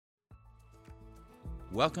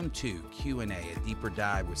Welcome to Q&A, a deeper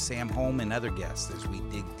dive with Sam Holm and other guests as we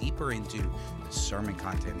dig deeper into the sermon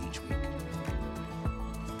content each week.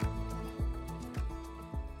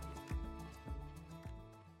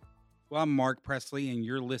 Well, I'm Mark Presley, and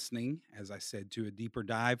you're listening, as I said, to A Deeper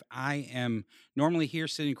Dive. I am normally here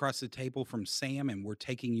sitting across the table from Sam, and we're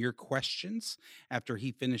taking your questions after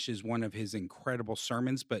he finishes one of his incredible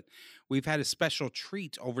sermons. But we've had a special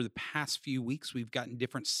treat over the past few weeks. We've gotten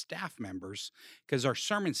different staff members because our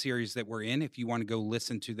sermon series that we're in, if you want to go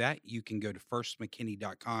listen to that, you can go to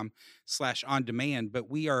firstmckinney.com/on-demand. But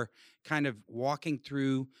we are kind of walking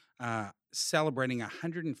through celebrating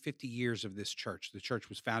 150 years of this church. The church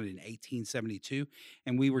was founded in 1872,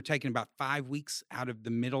 and we were taking about 5 weeks out of the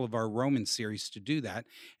middle of our Roman series to do that.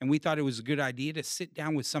 And we thought it was a good idea to sit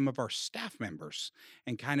down with some of our staff members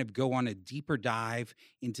and kind of go on a deeper dive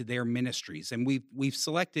into their ministries. And we've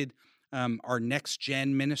selected our next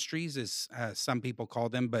gen ministries, as some people call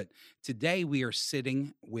them. But today we are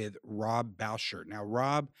sitting with Rob Bowsher. Now,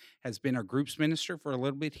 Rob has been our groups minister for a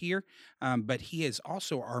little bit here, but he is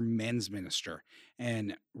also our men's minister.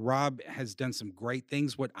 And Rob has done some great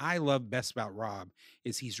things. What I love best about Rob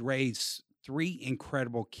is he's raised 3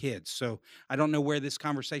 incredible kids. So I don't know where this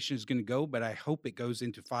conversation is going to go, but I hope it goes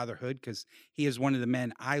into fatherhood, because he is one of the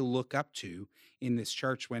men I look up to in this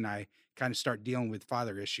church when I kind of start dealing with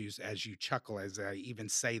father issues, as you chuckle as I even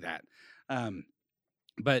say that.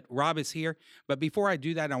 But Rob is here. But before I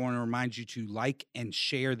do that, I want to remind you to like and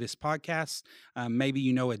share this podcast. Maybe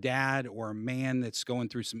you know a dad or a man that's going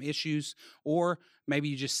through some issues, or maybe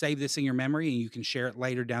you just save this in your memory and you can share it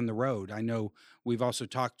later down the road. I know we've also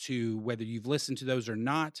talked to, whether you've listened to those or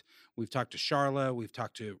not, we've talked to Charla, we've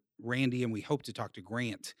talked to Randy, and we hope to talk to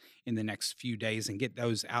Grant in the next few days and get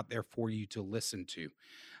those out there for you to listen to.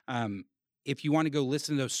 If you want to go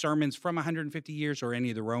listen to those sermons from 150 years or any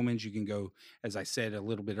of the Romans, you can go, as I said a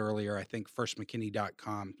little bit earlier, I think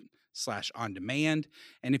firstmckinney.com/on-demand.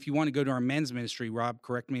 And if you want to go to our men's ministry, Rob,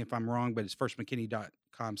 correct me if I'm wrong, but it's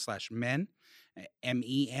firstmckinney.com/men,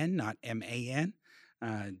 M-E-N, not M-A-N.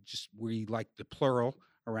 Just we like the plural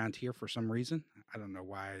around here for some reason. I don't know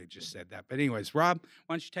why I just said that. But anyways, Rob,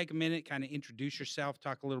 why don't you take a minute, kind of introduce yourself,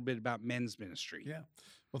 talk a little bit about men's ministry. Yeah.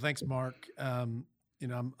 Well, thanks, Mark. I'm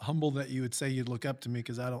humbled that you would say you'd look up to me,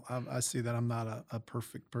 because I see that I'm not a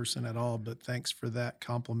perfect person at all, but thanks for that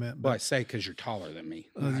compliment. Well, I say because you're taller than me.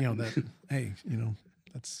 Hey,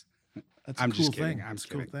 that's I'm a cool just kidding. thing. I'm It's a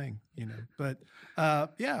kidding. cool thing, but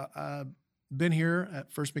been here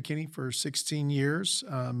at First McKinney for 16 years,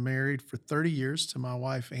 married for 30 years to my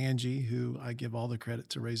wife, Angie, who I give all the credit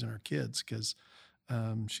to raising our kids, because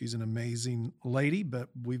she's an amazing lady. But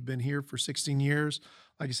we've been here for 16 years.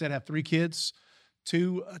 Like I said, I have 3 kids.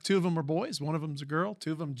 Two of them are boys. One of them's a girl.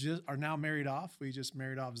 2 of them just are now married off. We just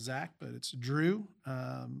married off Zach, but it's Drew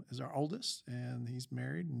is our oldest, and he's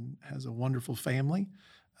married and has a wonderful family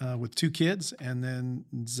with 2 kids. And then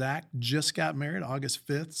Zach just got married August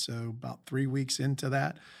 5th, so about 3 weeks into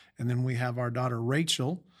that. And then we have our daughter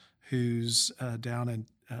Rachel, who's down in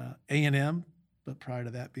A&M, but prior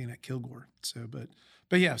to that being at Kilgore. So, but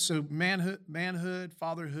yeah, so manhood,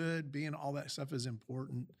 fatherhood, being all that stuff is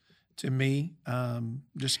important to me,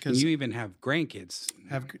 just because you even have grandkids.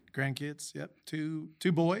 Have grandkids. Yep, two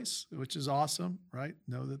boys, which is awesome, right?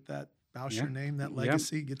 Know that Bowsher name, that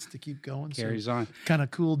legacy gets to keep going. Carries on. Kind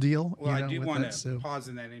of cool deal. Well, I do want to pause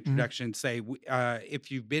in that introduction and say,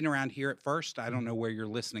 if you've been around here at First, I don't know where you're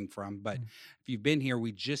listening from, but if you've been here,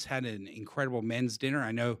 we just had an incredible men's dinner.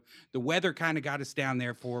 I know the weather kind of got us down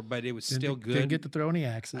there but it was still good. Didn't get to throw any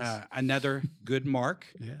axes. Another good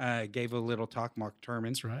Mark gave a little talk, Mark Turman.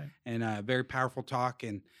 That's right. And a very powerful talk.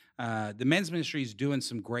 And the men's ministry is doing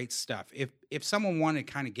some great stuff. If someone wanted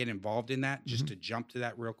to kind of get involved in that, just to jump to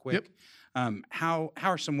that real quick, how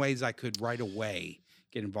are some ways I could right away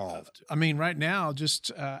get involved? Right now,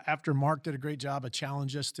 just after Mark did a great job of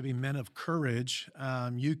challenging us to be men of courage,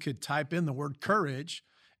 you could type in the word courage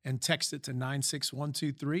and text it to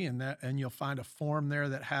 96123, and you'll find a form there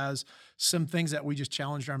that has some things that we just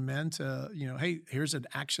challenged our men to, hey, here's an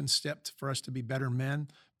action step for us to be better men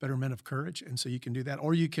of courage. And so you can do that,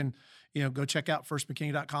 or you can, go check out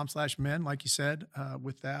firstmckinney.com/men, like you said,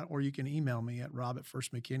 with that, or you can email me at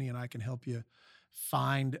rob@firstmckinney, and I can help you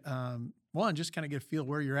find, one, just kind of get a feel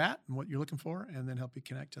where you're at and what you're looking for, and then help you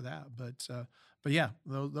connect to that. But yeah,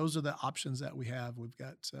 those are the options that we have. We've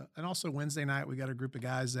got, and also Wednesday night, we got a group of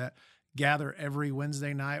guys that gather every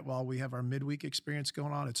Wednesday night while we have our midweek experience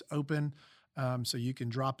going on. It's open. So you can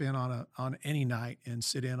drop in on any night and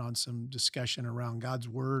sit in on some discussion around God's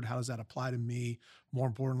word. How does that apply to me? More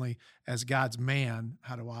importantly, as God's man,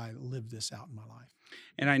 how do I live this out in my life?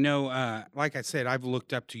 And I know, like I said, I've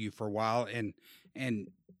looked up to you for a while, and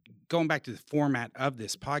going back to the format of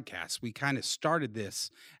this podcast, we kind of started this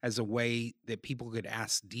as a way that people could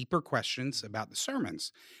ask deeper questions about the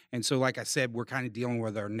sermons. And so, like I said, we're kind of dealing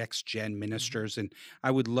with our next gen Mhm. ministers. And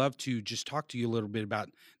I would love to just talk to you a little bit about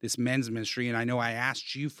this men's ministry. And I know I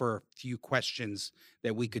asked you for a few questions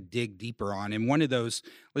that we could dig deeper on. And one of those,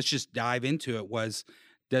 let's just dive into it, was,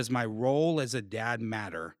 does my role as a dad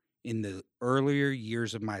matter in the earlier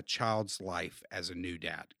years of my child's life as a new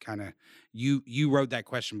dad? Kind of, you wrote that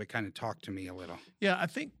question, but kind of talk to me a little. Yeah, I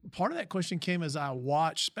think part of that question came as I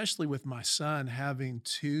watched, especially with my son having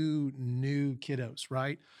two new kiddos,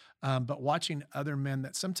 right? But watching other men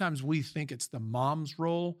that sometimes we think it's the mom's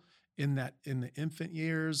role in the infant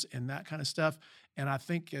years and that kind of stuff. And I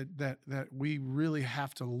think that we really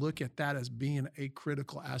have to look at that as being a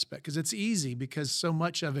critical aspect because it's easy because so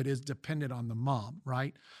much of it is dependent on the mom,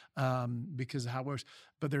 right? Because of how it works.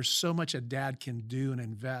 But there's so much a dad can do and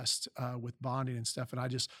invest with bonding and stuff. And I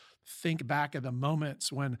just think back of the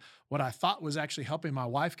moments when what I thought was actually helping my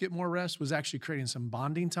wife get more rest was actually creating some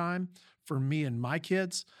bonding time for me and my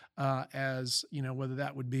kids. As you know, whether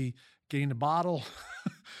that would be getting a bottle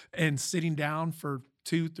and sitting down for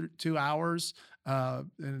 2 hours,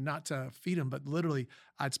 and not to feed them, but literally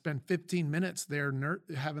I'd spend 15 minutes there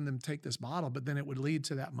having them take this bottle, but then it would lead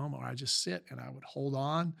to that moment where I just sit and I would hold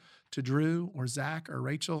on to Drew or Zach or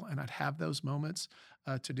Rachel, and I'd have those moments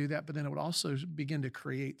to do that. But then it would also begin to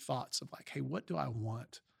create thoughts of like, hey, what do I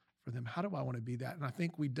want for them? How do I want to be that? And I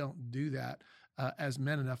think we don't do that as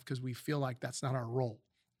men enough because we feel like that's not our role.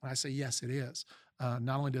 And I say, yes, it is.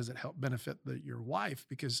 Not only does it help benefit your wife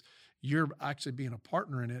because you're actually being a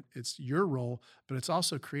partner in it, it's your role, but it's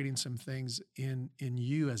also creating some things in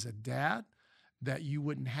you as a dad that you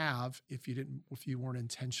wouldn't have if you weren't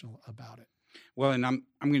intentional about it. Well, and I'm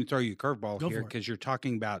going to throw you a curveball Go here for it. because you're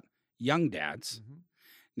talking about young dads. Mhm.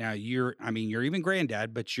 Now I mean, you're even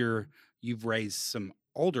granddad, but you've raised some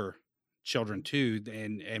older children too,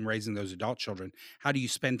 and raising those adult children. How do you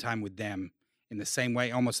spend time with them in the same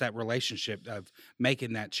way, almost that relationship of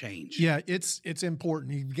making that change? Yeah, it's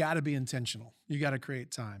important. You've got to be intentional. You got to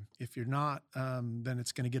create time. If you're not, then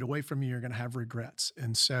it's going to get away from you. You're going to have regrets.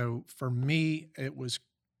 And so for me, it was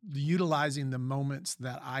utilizing the moments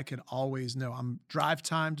that I could always know. I'm drive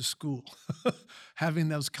time to school, having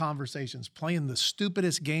those conversations, playing the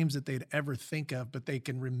stupidest games that they'd ever think of, but they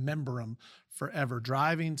can remember them forever.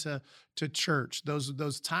 Driving to church,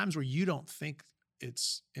 those times where you don't think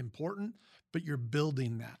it's important, but you're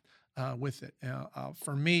building that with it.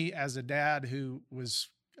 For me, as a dad who was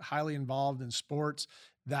highly involved in sports,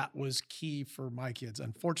 that was key for my kids.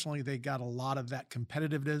 Unfortunately, they got a lot of that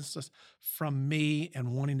competitiveness from me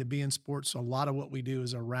and wanting to be in sports. So a lot of what we do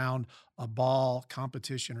is around a ball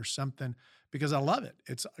competition or something because I love it.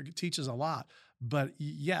 It teaches a lot. But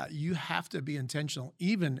yeah, you have to be intentional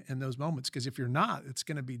even in those moments because if you're not, it's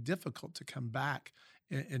going to be difficult to come back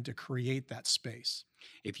and to create that space.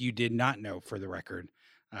 If you did not know, for the record,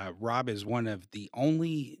 Rob is one of the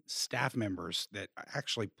only staff members that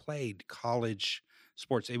actually played college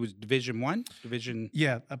sports. It was Division 1, Division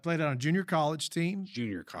Yeah, I played on a junior college team,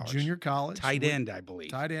 junior college, junior college. tight end, I believe.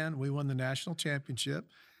 Tight end. We won the national championship,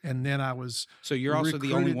 and then I was So you're also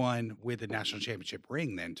the only recruited. one with a national championship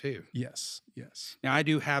ring, then too. Yes, yes. Now I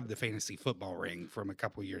do have the fantasy football ring from a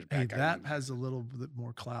couple years Hey, back. I that won that. has a little bit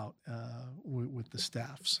more clout with the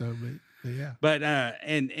staff. So, but yeah, But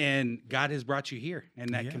and God has brought you here,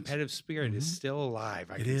 and that yes, competitive spirit is hmm still alive.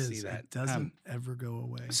 I it can see is. that. It doesn't ever go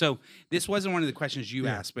away. So this wasn't one of the questions you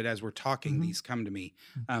Yeah. asked, but as we're talking, hmm these come to me.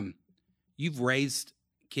 Um, you've raised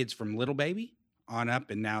kids from little baby on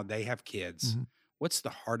up, and now they have kids. hmm What's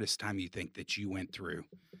the hardest time you think that you went through,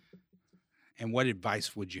 and what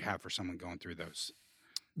advice would you have for someone going through those?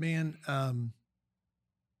 Man, I'm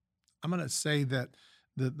going to say that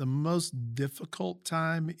the most difficult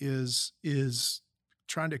time is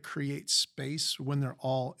trying to create space when they're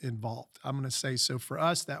all involved. I'm going to say so for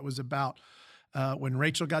us that was about when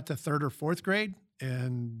Rachel got to third or fourth grade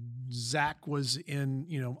and Zach was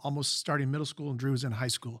in almost starting middle school and Drew was in high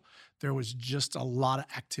school. There was just a lot of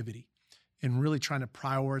activity and really trying to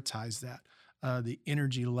prioritize that. The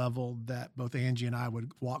energy level that both Angie and I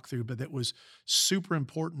would walk through, but that was super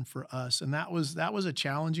important for us. And that was a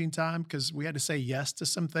challenging time because we had to say yes to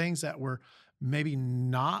some things that were maybe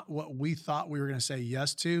not what we thought we were going to say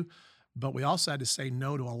yes to, but we also had to say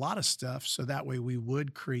no to a lot of stuff. So that way we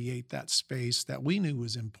would create that space that we knew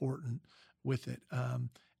was important with it.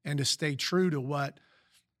 And to stay true to what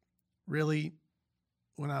really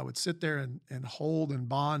when I would sit there and hold and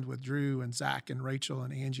bond with Drew and Zach and Rachel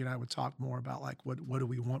and Angie and I would talk more about like what do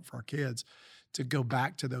we want for our kids to go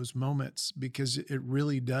back to those moments because it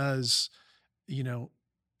really does, you know,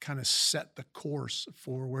 kind of set the course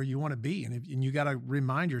for where you want to be. And you got to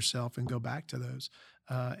remind yourself and go back to those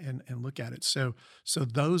and look at it. So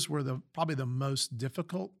those were probably the most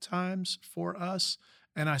difficult times for us.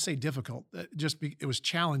 And I say difficult, it was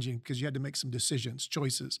challenging because you had to make some decisions,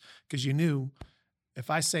 choices, because you knew if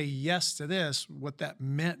I say yes to this, what that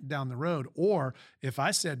meant down the road, or if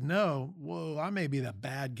I said no, whoa, I may be the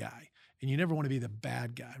bad guy. And you never want to be the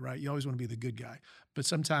bad guy, right? You always want to be the good guy. But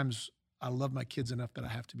sometimes I love my kids enough that I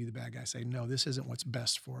have to be the bad guy. Say, no, this isn't what's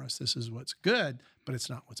best for us. This is what's good, but it's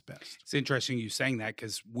not what's best. It's interesting you saying that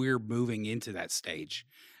because we're moving into that stage.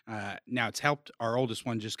 Now it's helped. Our oldest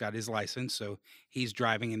one just got his license, so he's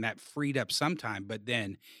driving, and that freed up some time. But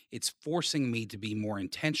then it's forcing me to be more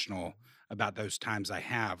intentional about those times I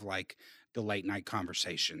have, like the late night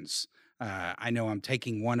conversations. I know I'm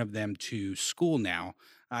taking one of them to school now.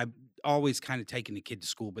 I've always kind of taken the kid to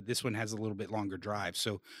school, but this one has a little bit longer drive.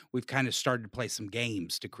 So we've kind of started to play some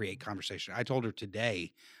games to create conversation. I told her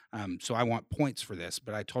today, so I want points for this,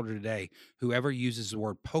 but I told her today, whoever uses the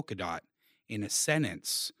word polka dot in a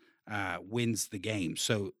sentence wins the game.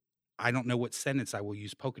 So I don't know what sentence I will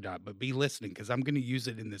use polka dot, but be listening because I'm going to use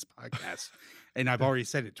it in this podcast. And I've already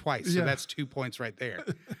said it twice. So Yeah. that's 2 points right there.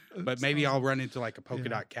 But maybe I'll run into like a polka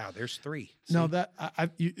dot cow. There's 3. No,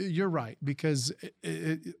 See? you're right because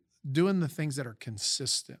doing the things that are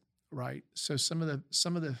consistent, right? So some of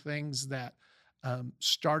the things that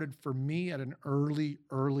started for me at an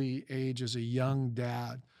early age as a young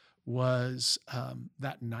dad was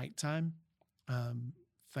that nighttime.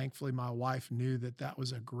 Thankfully, my wife knew that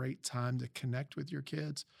was a great time to connect with your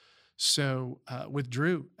kids. So with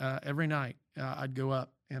Drew, every night I'd go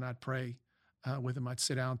up and I'd pray with him. I'd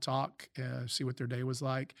sit down, talk, see what their day was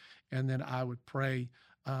like, and then I would pray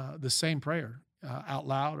the same prayer out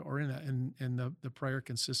loud or and the prayer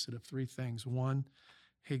consisted of 3 things. One,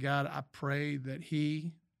 hey God, I pray that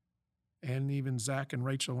he and even Zach and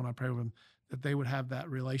Rachel, when I pray with them, that they would have that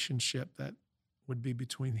relationship that would be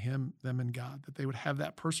between them and God, that they would have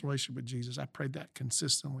that personal relationship with Jesus. I prayed that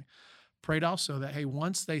consistently. Prayed also that, hey,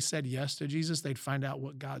 once they said yes to Jesus, they'd find out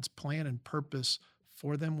what God's plan and purpose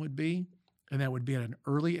for them would be, and that would be at an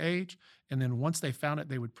early age. And then once they found it,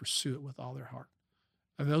 they would pursue it with all their heart.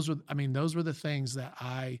 And those were the things that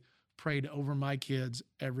I prayed over my kids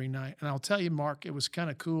every night. And I'll tell you, Mark, it was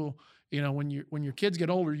kind of cool. You know, when your kids get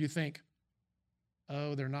older, you think,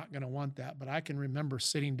 oh, they're not going to want that. But I can remember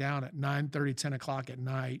sitting down at 9:30, 10 o'clock at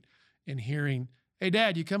night and hearing, hey,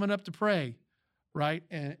 Dad, you coming up to pray? Right.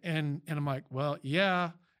 And I'm like, well,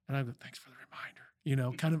 yeah. And I go, thanks for the reminder, you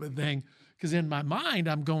know, kind of a thing. Because in my mind,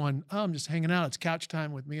 I'm going, oh, I'm just hanging out. It's couch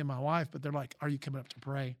time with me and my wife. But they're like, are you coming up to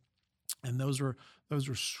pray? And those were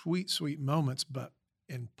sweet, sweet moments, but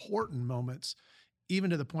important moments, even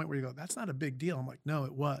to the point where you go, that's not a big deal. I'm like, no,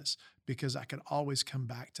 it was, because I could always come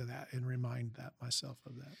back to that and remind myself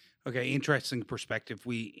of that. Okay, interesting perspective.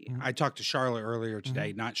 I talked to Charlotte earlier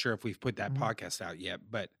today. Not sure if we've put that Mhm. podcast out yet,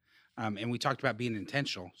 but and we talked about being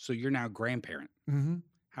intentional. So you're now a grandparent. Mm-hmm.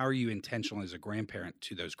 How are you intentional as a grandparent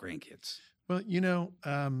to those grandkids? Well, you know,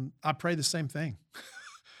 I pray the same thing.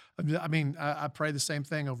 I mean, I pray the same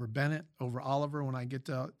thing over Bennett, over Oliver when I get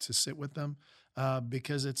to sit with them,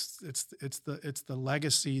 because it's the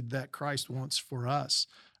legacy that Christ wants for us,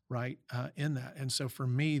 right? In that, and so for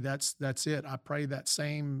me, that's it. I pray those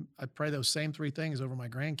same 3 things over my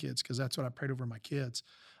grandkids because that's what I prayed over my kids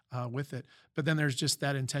with it. But then there's just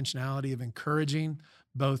that intentionality of encouraging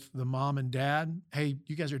both the mom and dad. Hey,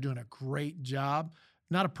 you guys are doing a great job.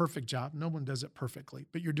 Not a perfect job. No one does it perfectly,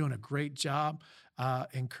 but you're doing a great job.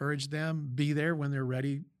 Encourage them. Be there when they're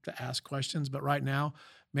ready to ask questions. But right now,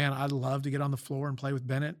 man, I'd love to get on the floor and play with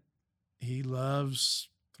Bennett. He loves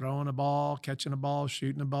throwing a ball, catching a ball,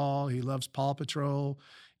 shooting a ball. He loves Paw Patrol.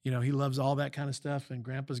 You know, he loves all that kind of stuff. And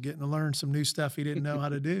Grandpa's getting to learn some new stuff he didn't know how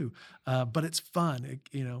to do. But it's fun.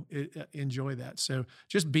 Enjoy that. So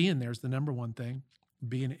just being there is the number one thing.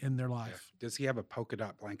 Being in their life. Yeah. Does he have a polka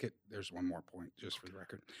dot blanket? There's one more point just for the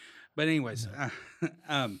record. But anyways,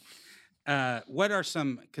 what are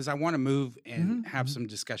some, because I want to move and have some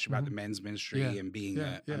discussion about the men's ministry and being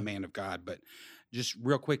a man of God, but just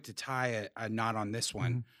real quick to tie a knot on this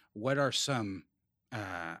one, what are some,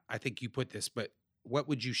 I think you put this, but what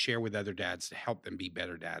would you share with other dads to help them be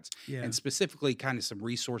better dads? Yeah. And specifically kind of some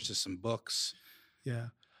resources, some books. Yeah.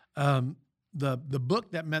 The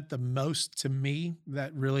book that meant the most to me,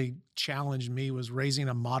 that really challenged me, was Raising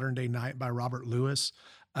a Modern Day Knight by Robert Lewis.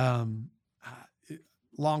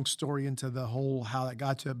 Long story into the whole how that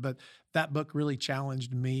got to it, but that book really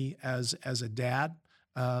challenged me as a dad.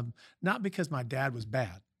 Not because my dad was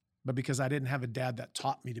bad, but because I didn't have a dad that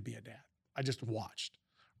taught me to be a dad. I just watched,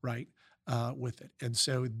 right, with it. And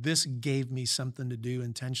so this gave me something to do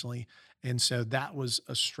intentionally. And so that was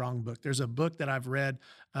a strong book. There's a book that I've read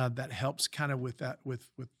that helps kind of with that, with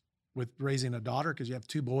raising a daughter, because you have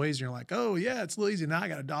two boys and you're like, oh yeah, it's easy. Now I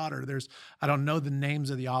got a daughter. I don't know the names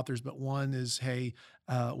of the authors, but one is, hey,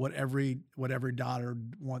 what every daughter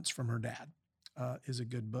wants from her dad is a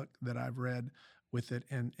good book that I've read with it.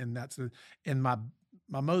 And my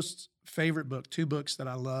most favorite book, two books that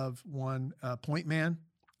I love. One, Point Man,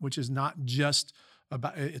 which is not just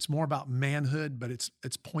about, it's more about manhood, but it's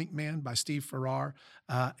Point Man by Steve Farrar.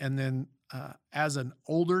 And then as an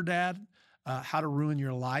older dad, How to Ruin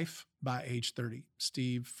Your Life by Age 30.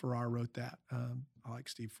 Steve Farrar wrote that. I like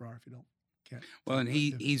Steve Farrar if you can't. Well, and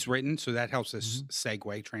he's written, so that helps us Mhm.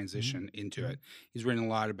 segue, transition into Mhm. it. He's written a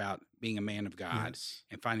lot about being a man of God Yes.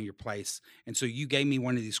 and finding your place. And so you gave me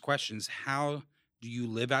one of these questions. How do you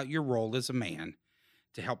live out your role as a man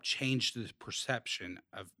to help change the perception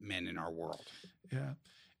of men in our world? Yeah.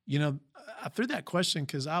 I threw that question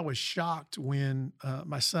because I was shocked when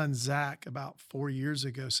my son Zach, about 4 years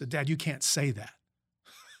ago, said, "Dad, you can't say that."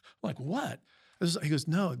 I'm like, what? He goes,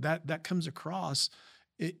 "No, that comes across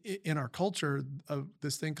in our culture of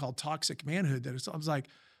this thing called toxic manhood." I was like,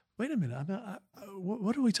 wait a minute,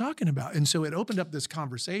 what are we talking about? And so it opened up this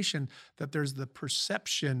conversation that there's the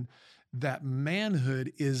perception that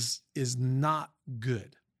manhood is not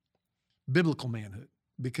good, biblical manhood,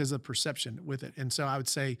 because of perception with it. And so I would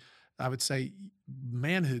say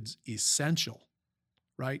manhood's essential,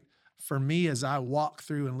 right? For me, as I walk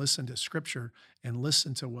through and listen to scripture and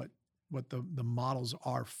listen to what the models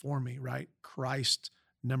are for me, right? Christ,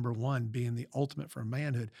 number one, being the ultimate for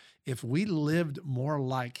manhood. If we lived more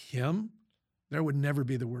like him, there would never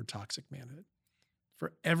be the word toxic manhood.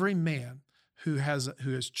 For every man who has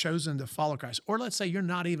chosen to follow Christ, or let's say you're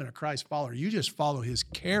not even a Christ follower, you just follow his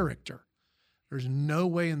character. There's no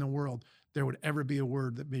way in the world there would ever be a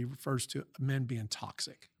word that refers to men being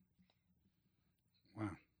toxic.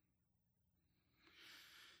 Wow.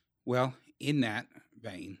 Well, in that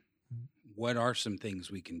vein, what are some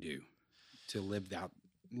things we can do to live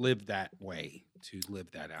that way, to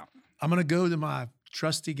live that out? I'm going to go to my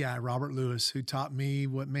trusty guy, Robert Lewis, who taught me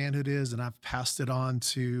what manhood is, and I've passed it on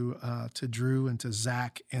to Drew and to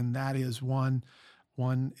Zach. And that is one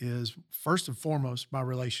is first and foremost my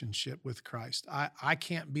relationship with Christ. I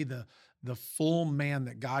can't be the full man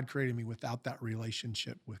that God created me without that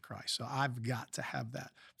relationship with Christ. So I've got to have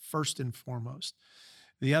that first and foremost.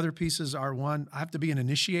 The other pieces are, one, I have to be an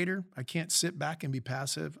initiator. I can't sit back and be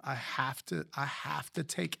passive. I have to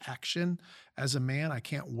take action as a man. I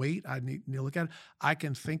can't wait. I need to look at it. I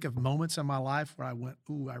can think of moments in my life where I went,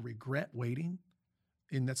 ooh, I regret waiting.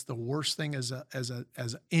 And that's the worst thing as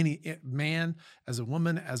any man, as a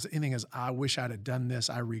woman, as anything, as I wish I'd have done this.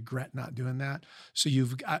 I regret not doing that. So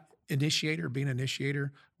you've got being an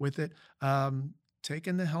initiator with it.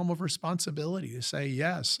 Taking the helm of responsibility to say,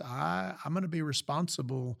 yes, I'm going to be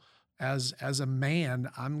responsible as a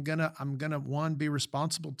man. I'm gonna one, be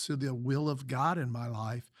responsible to the will of God in my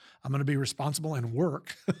life. I'm going to be responsible and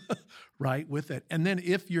work right with it. And then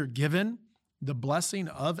if you're given the blessing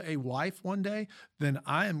of a wife one day, then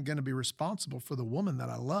I am going to be responsible for the woman that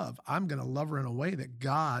I love. I'm going to love her in a way that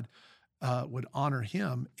God would honor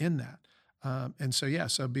him in that. And so, yeah,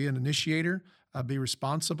 so be an initiator, be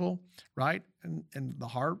responsible, right? And the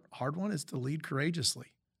hard one is to lead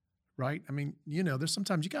courageously, right? I mean, there's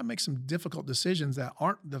sometimes you got to make some difficult decisions that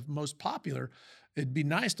aren't the most popular. It'd be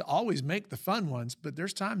nice to always make the fun ones, but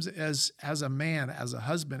there's times as a man, as a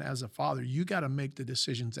husband, as a father, you got to make the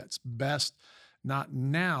decisions that's best, not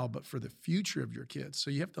now, but for the future of your kids. So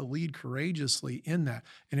you have to lead courageously in that.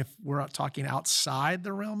 And if we're talking outside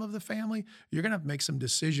the realm of the family, you're going to have to make some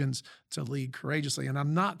decisions to lead courageously. And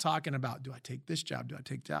I'm not talking about, do I take this job? Do I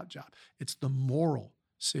take that job? It's the moral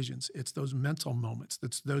decisions. It's those mental moments.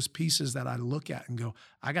 It's those pieces that I look at and go,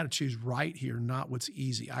 I got to choose right here, not what's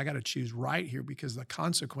easy. I got to choose right here because the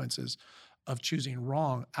consequences of choosing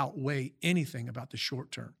wrong outweigh anything about the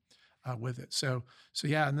short term with it. So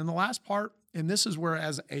yeah. And then the last part, and this is where,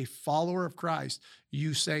 as a follower of Christ,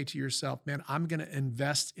 you say to yourself, man, I'm going to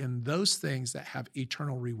invest in those things that have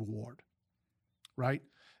eternal reward, right?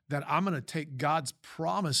 That I'm going to take God's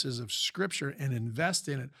promises of Scripture and invest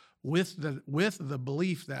in it with the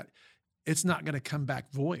belief that it's not going to come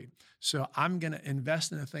back void. So I'm going to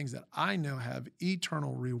invest in the things that I know have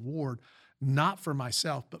eternal reward, not for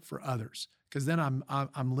myself, but for others. Because then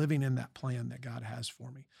I'm living in that plan that God has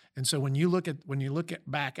for me. And so when you look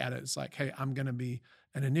back at it, it's like, hey, I'm going to be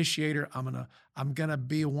an initiator. I'm gonna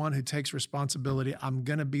be one who takes responsibility. I'm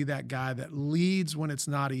gonna be that guy that leads when it's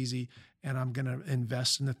not easy, and I'm gonna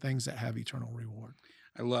invest in the things that have eternal reward.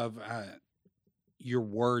 I love your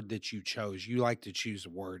word that you chose. You like to choose a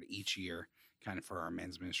word each year, kind of for our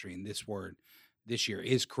men's ministry. And this word this year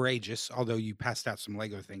is courageous, although you passed out some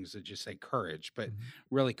Lego things that just say courage, but Mhm.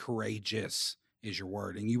 really courageous is your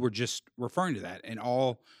word. And you were just referring to that. And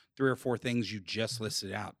all three or four things you just Mhm.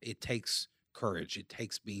 listed out, it takes courage, it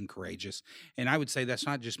takes being courageous. And I would say that's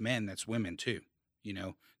not just men, that's women too, you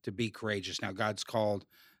know, to be courageous. Now, God's called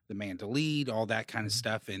the man to lead, all that kind of Mhm.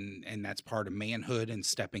 stuff, and that's part of manhood and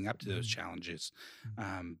stepping up to those Mhm. challenges.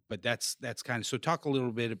 Mhm. But that's kind of so. Talk a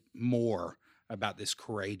little bit more about this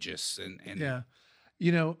courageous and Yeah.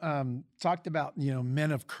 Talked about,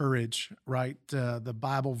 men of courage, right? The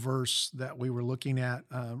Bible verse that we were looking at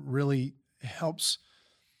really helps.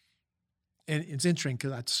 And it's interesting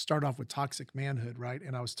because I start off with toxic manhood, right?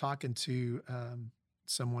 And I was talking to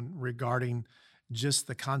someone regarding just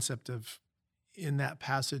the concept of in that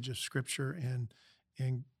passage of scripture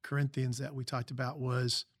in Corinthians that we talked about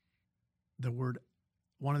was the word,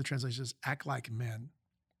 one of the translations, act like men.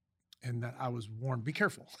 And that I was warned, be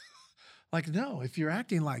careful. Like, no, if you're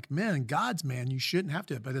acting like men, God's man, you shouldn't have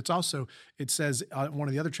to. But it's also, it says, one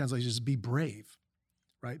of the other translations, be brave,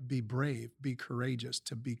 right? Be brave, be courageous,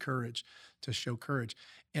 to be courage, to show courage.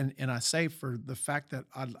 And I say for the fact that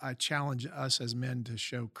I challenge us as men to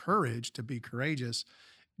show courage, to be courageous,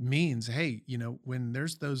 means, hey, when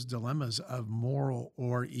there's those dilemmas of moral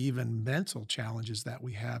or even mental challenges that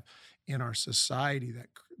we have in our society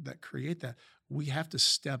that create that, we have to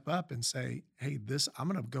step up and say, hey, this I'm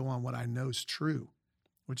going to go on what I know is true,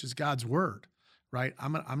 which is God's word, right?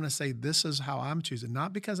 I'm gonna say this is how I'm choosing,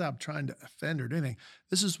 not because I'm trying to offend or do anything.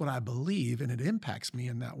 This is what I believe, and it impacts me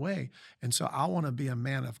in that way. And so I want to be a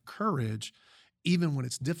man of courage, even when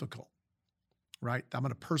it's difficult, right? I'm going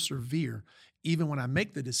to persevere. Even when I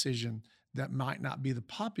make the decision that might not be the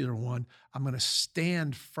popular one, I'm going to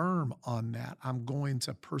stand firm on that. I'm going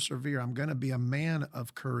to persevere. I'm going to be a man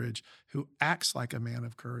of courage who acts like a man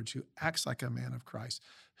of courage, who acts like a man of Christ,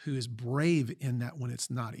 who is brave in that when it's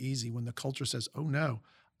not easy, when the culture says, oh no,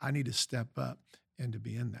 I need to step up and to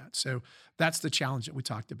be in that. So that's the challenge that we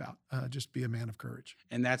talked about. Just be a man of courage.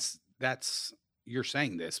 and that's you're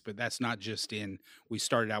saying this, but that's not just in we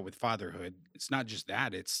started out with fatherhood. It's not just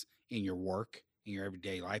that, it's in your work, in your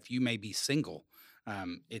everyday life. You may be single.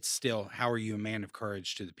 It's still how are you a man of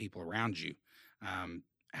courage to the people around you? Um,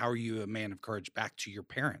 how are you a man of courage back to your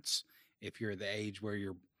parents? If you're the age where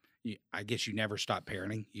I guess you never stop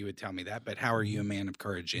parenting, you would tell me that. But how are you a Mhm, man of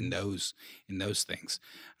courage mhm, in those things?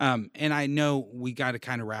 And I know we got to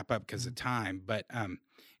kind of wrap up because mhm. of time, but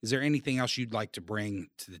is there anything else you'd like to bring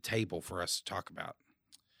to the table for us to talk about?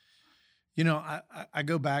 I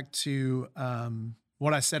go back to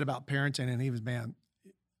what I said about parenting, and he was, man,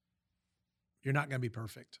 you're not going to be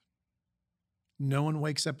perfect. No one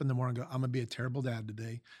wakes up in the morning and go, I'm going to be a terrible dad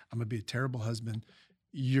today. I'm going to be a terrible husband.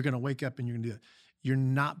 You're going to wake up and you're going to do it. You're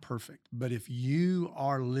not perfect. But if you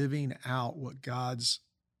are living out what God's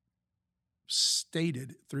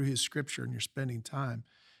stated through his scripture and you're spending time,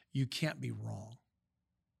 you can't be wrong.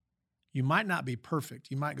 You might not be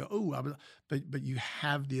perfect. You might go, oh, but you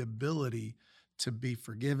have the ability to be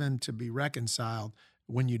forgiven, to be reconciled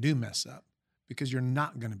when you do mess up, because you're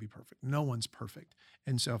not going to be perfect. No one's perfect.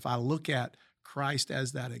 And so if I look at Christ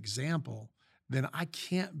as that example, then I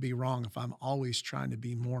can't be wrong if I'm always trying to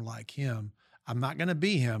be more like him. I'm not going to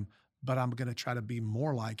be him, but I'm going to try to be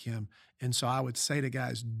more like him. And so I would say to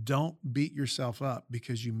guys, don't beat yourself up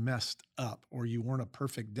because you messed up or you weren't a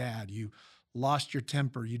perfect dad. You lost your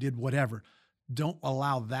temper, you did whatever. Don't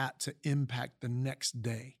allow that to impact the next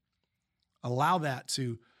day. Allow that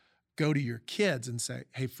to go to your kids and say,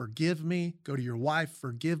 hey, forgive me. Go to your wife,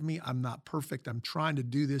 forgive me. I'm not perfect. I'm trying to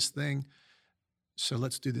do this thing. So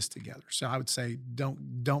let's do this together. So I would say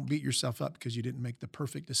don't beat yourself up because you didn't make the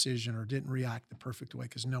perfect decision or didn't react the perfect way,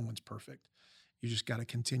 because no one's perfect. You just got to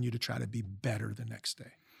continue to try to be better the next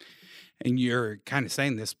day. And you're kind of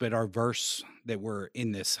saying this, but our verse that we're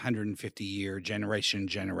in this 150-year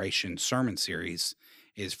generation sermon series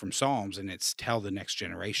is from Psalms, and it's tell the next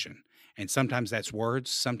generation. And sometimes that's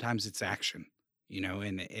words, sometimes it's action,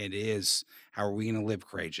 and it is how are we going to live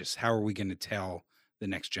courageous? How are we going to tell the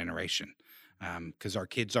next generation? Because our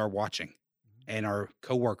kids are watching and our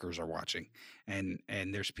coworkers are watching, and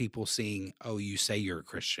there's people seeing, oh, you say you're a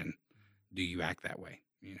Christian, do you act that way?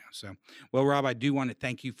 So well, Rob, I do want to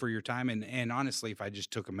thank you for your time. And honestly, if I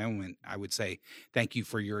just took a moment, I would say thank you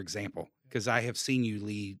for your example, because I have seen you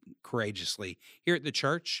lead courageously here at the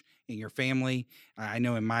church, in your family. I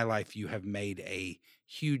know in my life you have made a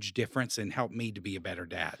huge difference and helped me to be a better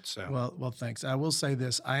dad. So Well, thanks. I will say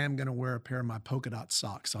this: I am going to wear a pair of my polka dot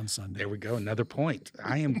socks on Sunday. there we go. Another point.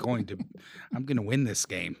 I'm going to win this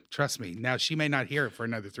game. Trust me. Now she may not hear it for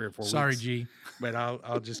another 3 or 4 Sorry, weeks. G. But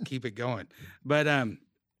I'll just keep it going. But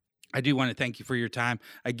I do want to thank you for your time.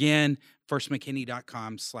 Again,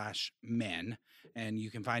 firstmckinney.com/men. And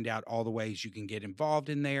you can find out all the ways you can get involved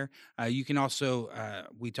in there. You can also,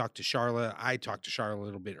 we talked to Charla. I talked to Charla a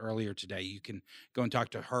little bit earlier today. You can go and talk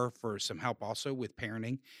to her for some help also with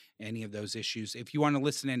parenting, any of those issues. If you want to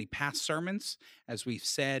listen to any past sermons, as we've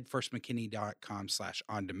said,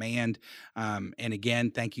 firstmckinney.com/on-demand. And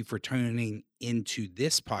again, thank you for tuning into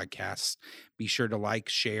this podcast. Be sure to like,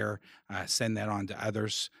 share, send that on to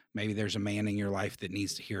others. Maybe there's a man in your life that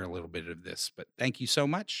needs to hear a little bit of this. But thank you so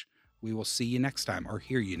much. We will see you next time, or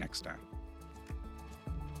hear you next time.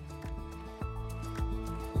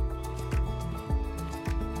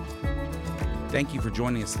 Thank you for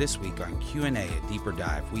joining us this week on Q&A, a deeper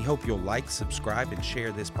dive. We hope you'll like, subscribe, and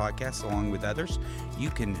share this podcast along with others. You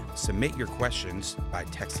can submit your questions by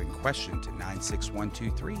texting question to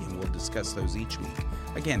 96123, and we'll discuss those each week.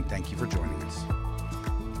 Again, thank you for joining us.